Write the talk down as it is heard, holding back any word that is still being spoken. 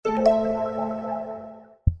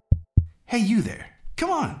Hey, you there. Come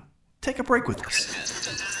on, take a break with us.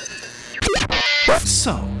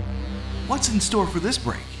 So, what's in store for this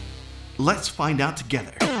break? Let's find out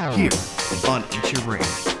together here on It's Your Break.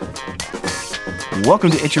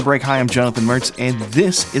 Welcome to It's Your Break. Hi, I'm Jonathan Mertz, and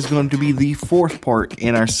this is going to be the fourth part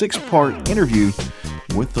in our 6-part interview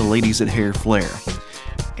with the ladies at Flair.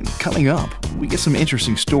 And coming up, we get some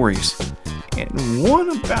interesting stories, and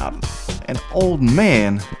one about an old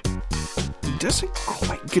man who doesn't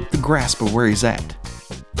quite get the grasp of where he's at.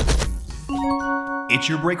 It's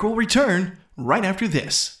Your Break will return right after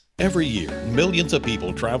this. Every year, millions of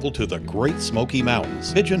people travel to the Great Smoky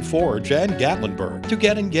Mountains, Pigeon Forge, and Gatlinburg to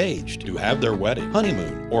get engaged, to have their wedding,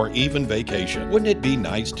 honeymoon, or even vacation. Wouldn't it be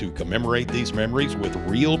nice to commemorate these memories with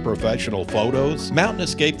real professional photos? Mountain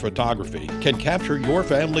Escape Photography can capture your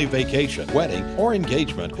family vacation, wedding, or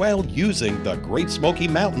engagement while using the Great Smoky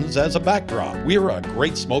Mountains as a backdrop. We're a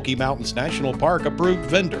Great Smoky Mountains National Park approved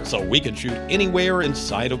vendor, so we can shoot anywhere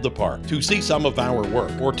inside of the park. To see some of our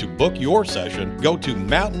work or to book your session, go to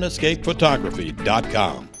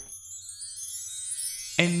MountainEscapePhotography.com.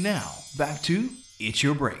 And now, back to It's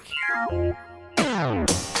Your Break.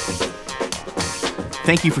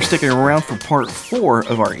 Thank you for sticking around for part 4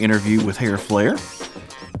 of our interview with Flair.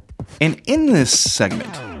 And in this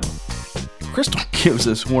segment, Crystal gives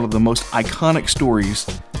us one of the most iconic stories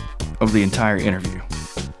of the entire interview.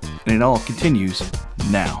 And it all continues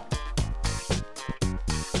now.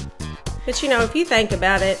 But if you think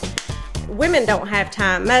about it, women don't have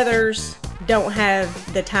time. Mothers don't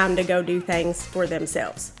have the time to go do things for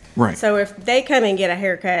themselves. Right. So if they come and get a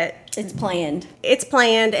haircut, it's planned. It's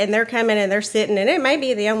planned, and they're coming and they're sitting, and it may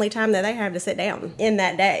be the only time that they have to sit down in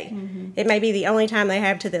that day. Mm-hmm. It may be the only time they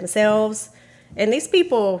have to themselves. And these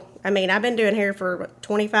people, I've been doing hair for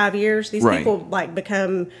 25 years. These people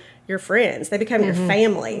become your friends. They become your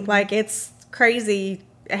family. It's crazy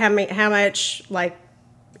how much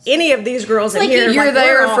any of these girls in here, you're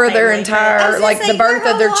there for their entire, the birth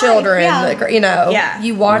of their children. Yeah.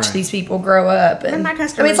 You watch these people grow up, and my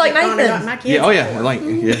customers. It's like Nathan. My kids. Yeah,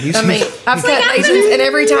 I've cut Nathan, and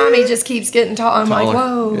every time he just keeps getting tall. I'm like,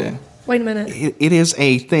 whoa. Yeah. Wait a minute. It is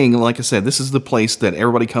a thing. Like I said, this is the place that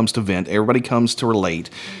everybody comes to vent. Everybody comes to relate.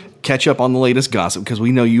 Catch up on the latest gossip, because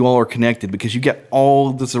we know you all are connected, because you get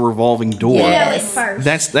all this revolving door. Yes.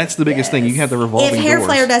 That's the biggest thing. You have the revolving doors. If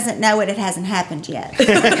Flair doesn't know it hasn't happened yet.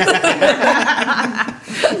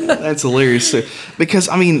 That's hilarious. Because,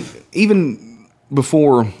 even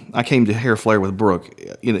before I came to Flair with Brooke,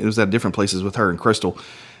 it was at different places with her and Crystal.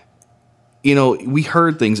 We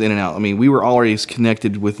heard things in and out. We were already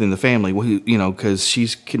connected within the family, because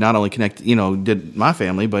she's not only connected, did my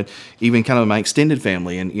family, but even kind of my extended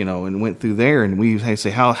family, and went through there, and we say,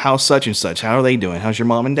 how's such and such? How are they doing? How's your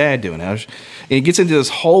mom and dad doing? And it gets into this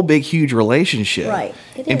whole big, huge relationship. Right.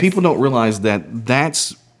 And people don't realize that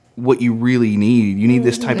that's what you really need. You need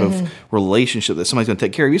this type of relationship that somebody's going to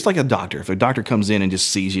take care of you. It's like a doctor. If a doctor comes in and just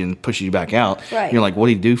sees you and pushes you back out, you're like, what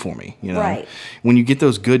do you do for me? Right. When you get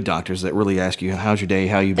those good doctors that really ask you, how's your day,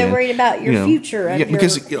 how you been? They're worried about your future.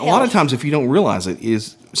 Because a lot of times, if you don't realize it,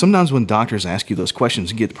 is sometimes when doctors ask you those questions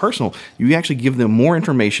and get personal, you actually give them more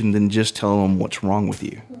information than just tell them what's wrong with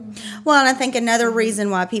you. Well, and I think another reason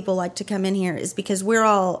why people like to come in here is because we're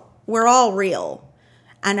all real.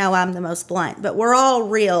 I know I'm the most blunt, but we're all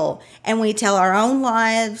real, and we tell our own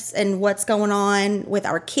lives and what's going on with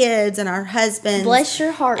our kids and our husbands. Bless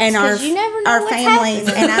your hearts, and you never know our what's families.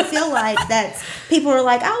 happening. And I feel like that's people are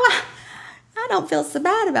like, I don't feel so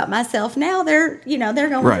bad about myself now. They're going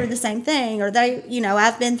through the same thing, or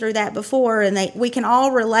I've been through that before, and we can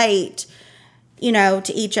all relate,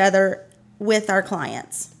 to each other with our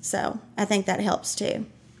clients. So I think that helps too.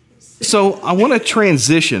 So I want to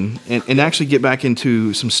transition and actually get back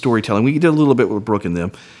into some storytelling. We did a little bit with Brooke and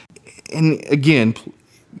them. And again,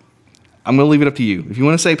 I'm going to leave it up to you. If you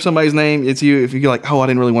want to say somebody's name, it's you. If you're like, I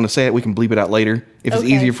didn't really want to say it, we can bleep it out later. If it's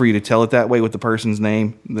easier for you to tell it that way with the person's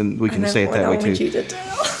name, then we can say it that way too.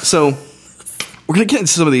 So we're going to get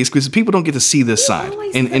into some of these because people don't get to see this side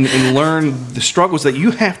and learn the struggles that you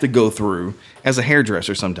have to go through as a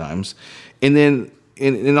hairdresser sometimes. And then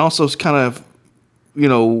and also kind of,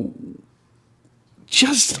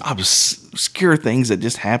 just obscure things that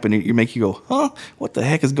just happen. You make you go, what the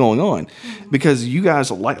heck is going on? Because you guys,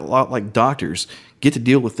 a lot like doctors, get to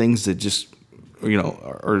deal with things that just,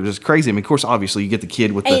 are just crazy. Of course, obviously, you get the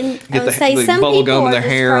kid with the bubble gum in their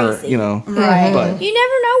hair, Right. But you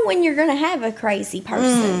never know when you're going to have a crazy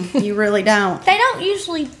person. You really don't. They don't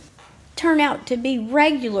usually turn out to be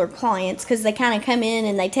regular clients because they kind of come in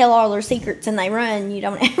and they tell all their secrets and they run. You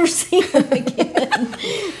don't ever see them again.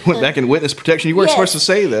 Went back in witness protection. You weren't supposed to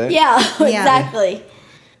say that. Yeah, exactly.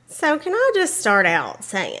 So can I just start out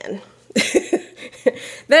saying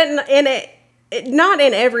that not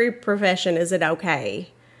in every profession is it okay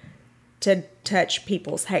to touch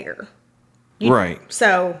people's hair. Right.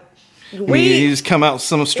 So you just come out,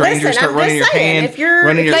 some stranger, start running your hand, if you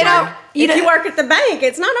work at the bank,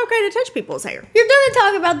 it's not okay to touch people's hair. You're going to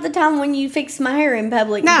talk about the time when you fixed my hair in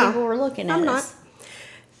public and people were looking at us.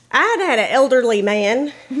 I had an elderly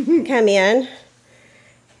man come in,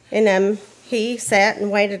 and he sat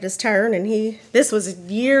and waited his turn, and this was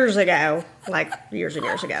years ago, like years and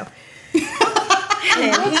years ago.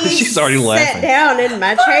 And he She's already laughing. Sat down in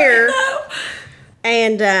my chair,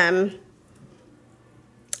 and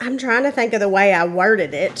I'm trying to think of the way I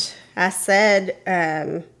worded it. I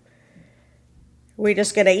said, we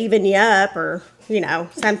just gonna even you up, or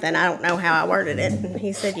something. I don't know how I worded it. And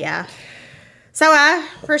he said, yeah. So I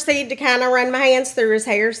proceed to kind of run my hands through his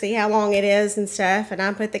hair, see how long it is and stuff, and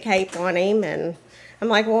I put the cape on him, and I'm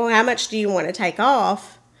like, well, how much do you want to take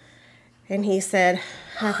off? And he said,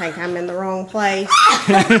 I think I'm in the wrong place.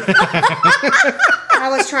 I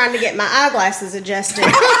was trying to get my eyeglasses adjusted,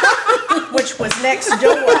 which was next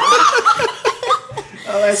door.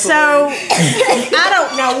 So I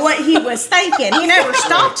don't know what he was thinking. He never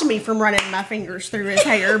stopped me from running my fingers through his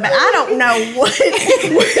hair, but I don't know what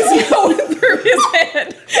was going through his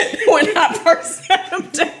head when I first sat him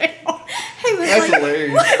down. He was That's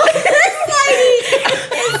hilarious. This lady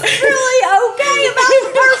is really okay about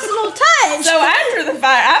the personal touch. So after the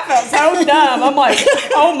fact, I felt so dumb. I'm like,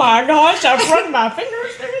 oh my gosh, I've run my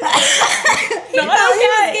fingers through his hair. He thought he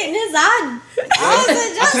was getting his eye.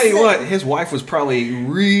 I'll tell you what, his wife was probably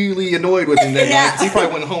really annoyed with him that night, 'cause he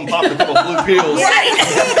probably went home, popped a couple of blue pills.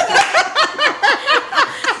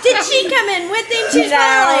 Did she come in with him? She's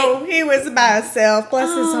No, he was by himself. Bless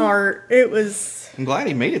his heart. It was... I'm glad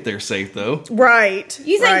he made it there safe, though. Right.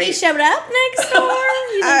 You think he showed up next door?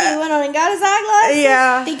 You think he went on and got his eyeglasses?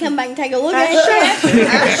 Yeah. Did he come back and take a look at it?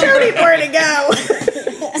 I showed him where to go.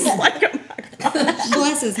 It's like, oh my gosh.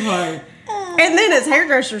 Bless his heart. And then as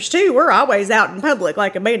hairdressers, too, we're always out in public,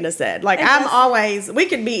 like Amanda said. Like, I'm always... We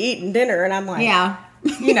could be eating dinner, and I'm like... Yeah.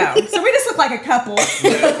 So we just look like a couple.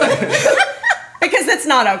 Because it's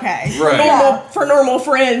not okay. Right. For normal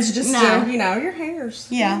friends, just to, your hair's...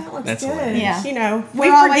 that looks That's good. hilarious. Yeah. We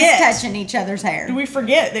We're always forget. touching each other's hair. We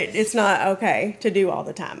forget that it's not okay to do all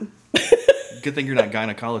the time. Good thing you're not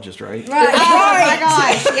gynecologist, right? Right. Oh my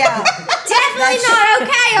gosh. Yeah. Definitely not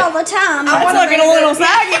okay all the time. I'm looking a little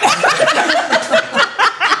saggy.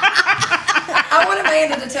 I want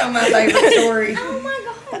Amanda to tell my favorite story. Oh my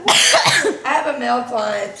God. I have a male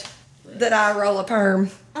client that I roll a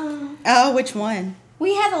perm. Oh, which one?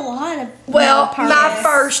 We have a lot of My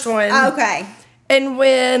first one. Okay. And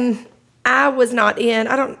when I was not in,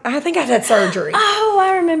 I think I had surgery. Oh,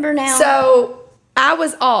 I remember now. So I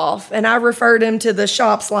was off, and I referred him to the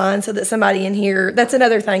shops line so that somebody in here, that's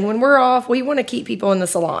another thing. When we're off, we want to keep people in the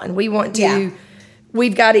salon. We want to,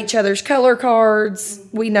 we've got each other's color cards.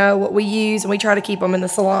 We know what we use, and we try to keep them in the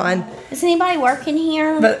salon. Is anybody working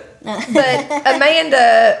here? But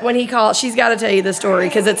Amanda, when he called, she's got to tell you the story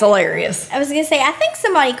because it's hilarious. I was going to say, I think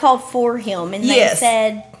somebody called for him, and they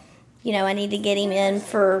said, I need to get him in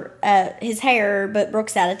for his hair, but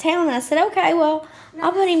Brooke's out of town. And I said, okay, well,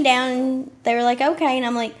 I'll put him down. And they were like, okay. And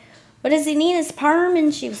I'm like, what does he need? His perm?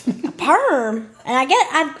 And she was like, a perm? And I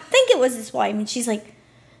think it was his wife. And she's like,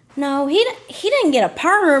 no, he didn't get a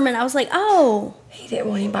perm. And I was like, oh. He didn't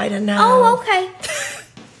want anybody to know. Oh, okay.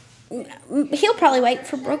 He'll probably wait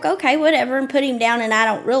for Brooke. Okay, whatever. And put him down. And I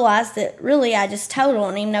don't realize that really I just told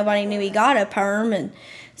on him. Nobody knew he got a perm. And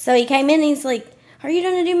so he came in and he's like, are you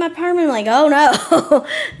going to do my perm? And I'm like, oh, no.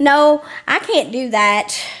 No, I can't do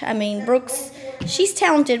that. I mean, Brooke's, she's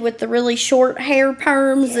talented with the really short hair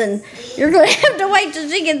perms, and you're going to have to wait till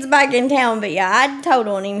she gets back in town. But, yeah, I told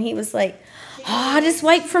on him. He was like, I just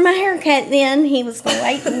wait for my haircut then. He was going to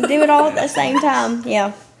wait and do it all at the same time.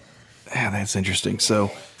 Yeah. Yeah, that's interesting.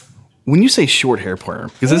 So when you say short hair perm,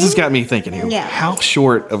 because this has got me thinking here, how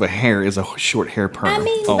short of a hair is a short hair perm? I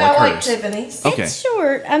mean, about like Tiffany's. Okay. It's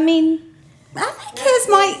short. I mean, I think his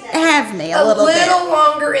might have me a little bit.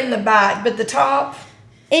 Longer in the back, but the top.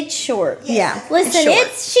 it's short. Yeah. Listen,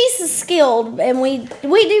 she's skilled, and we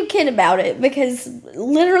do kid about it because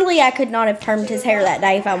literally I could not have permed his hair that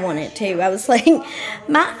day if I wanted to. I was like,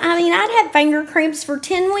 I'd have finger cramps for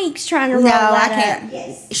 10 weeks trying to roll that I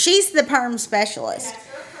can't. She's the perm specialist.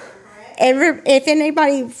 If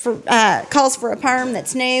anybody calls for a perm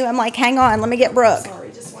that's new, I'm like, hang on, let me get Brooke.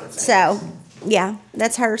 So, yeah,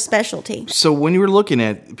 that's her specialty. So when you were looking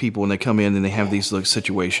at people when they come in and they have these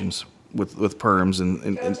situations, with perms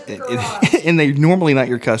and they're normally not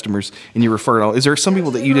your customers, and you refer it all. Is there some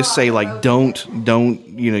people that you just say like don't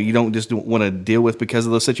you don't just want to deal with because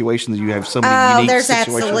of those situations? You have so many unique there's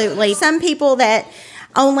situations? Absolutely some people that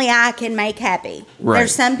only I can make happy. Right.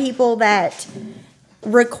 There's some people that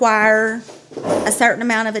require a certain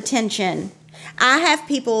amount of attention. I have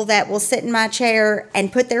people that will sit in my chair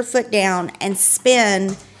and put their foot down and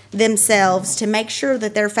spin themselves to make sure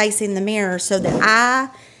that they're facing the mirror so that I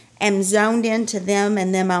am zoned into them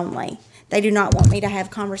and them only. They do not want me to have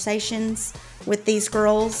conversations with these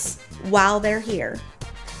girls while they're here.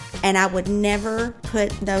 And I would never put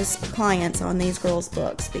those clients on these girls'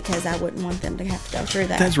 books because I wouldn't want them to have to go through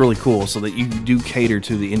that. That's really cool, so that you do cater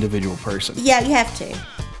to the individual person. Yeah, you have to.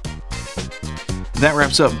 That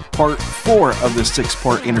wraps up part 4 of this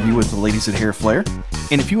 6-part interview with the ladies at Hair Flair.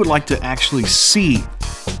 And if you would like to actually see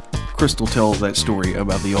Crystal tell that story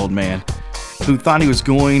about the old man who thought he was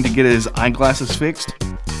going to get his eyeglasses fixed,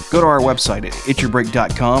 go to our website at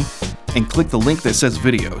itchourbreak.com and click the link that says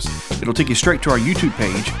videos. It'll take you straight to our YouTube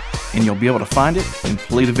page, and you'll be able to find it and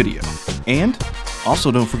play the video. And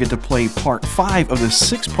also don't forget to play part 5 of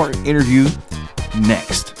this 6-part interview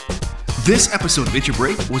next. This episode of Itch Your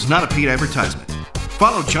Break was not a paid advertisement.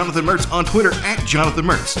 Follow Jonathan Mertz on Twitter at Jonathan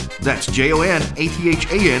Mertz. That's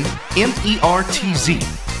JONATHANMERTZ.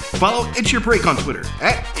 Follow Itch Your Break on Twitter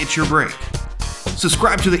at Itch Your Break.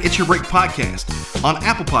 Subscribe to the Itch Your Break podcast on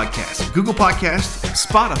Apple Podcasts, Google Podcasts,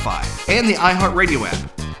 Spotify, and the iHeartRadio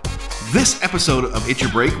app. This episode of Itch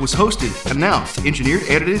Your Break was hosted, announced, engineered,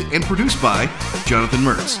 edited, and produced by Jonathan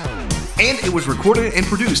Mertz. And it was recorded and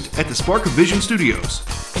produced at the Spark of Vision Studios.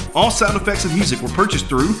 All sound effects and music were purchased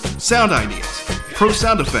through Sound Ideas, Pro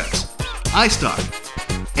Sound Effects, iStock,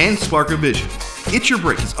 and Spark of Vision. Itch Your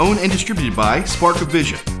Break is owned and distributed by Spark of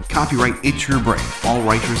Vision. Copyright Itch Your Break. All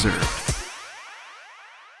rights reserved.